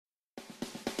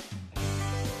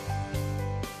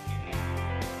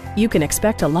You can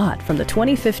expect a lot from the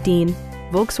 2015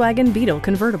 Volkswagen Beetle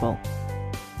Convertible.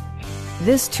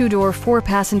 This two-door,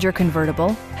 four-passenger convertible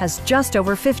has just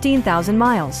over 15,000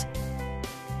 miles.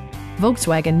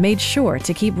 Volkswagen made sure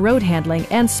to keep road handling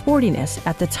and sportiness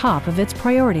at the top of its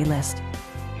priority list.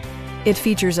 It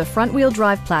features a front-wheel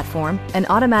drive platform, an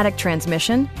automatic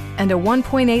transmission, and a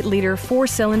 1.8-liter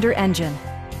four-cylinder engine.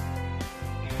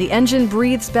 The engine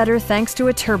breathes better thanks to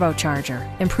a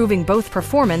turbocharger, improving both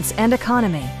performance and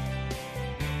economy.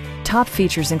 Top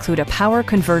features include a power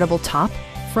convertible top,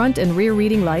 front and rear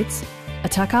reading lights, a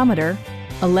tachometer,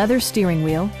 a leather steering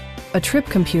wheel, a trip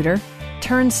computer,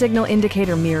 turn signal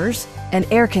indicator mirrors, and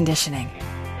air conditioning.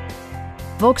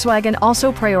 Volkswagen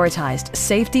also prioritized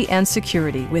safety and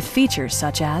security with features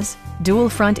such as dual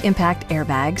front impact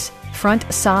airbags, front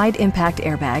side impact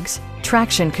airbags,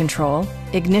 traction control,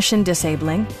 ignition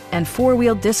disabling, and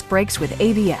four-wheel disc brakes with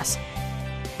ABS.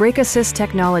 Brake Assist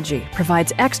technology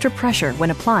provides extra pressure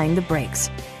when applying the brakes.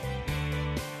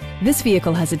 This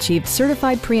vehicle has achieved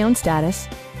certified pre-owned status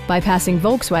by passing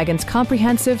Volkswagen's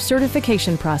comprehensive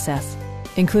certification process,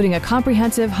 including a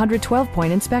comprehensive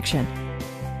 112-point inspection.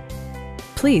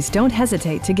 Please don't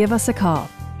hesitate to give us a call.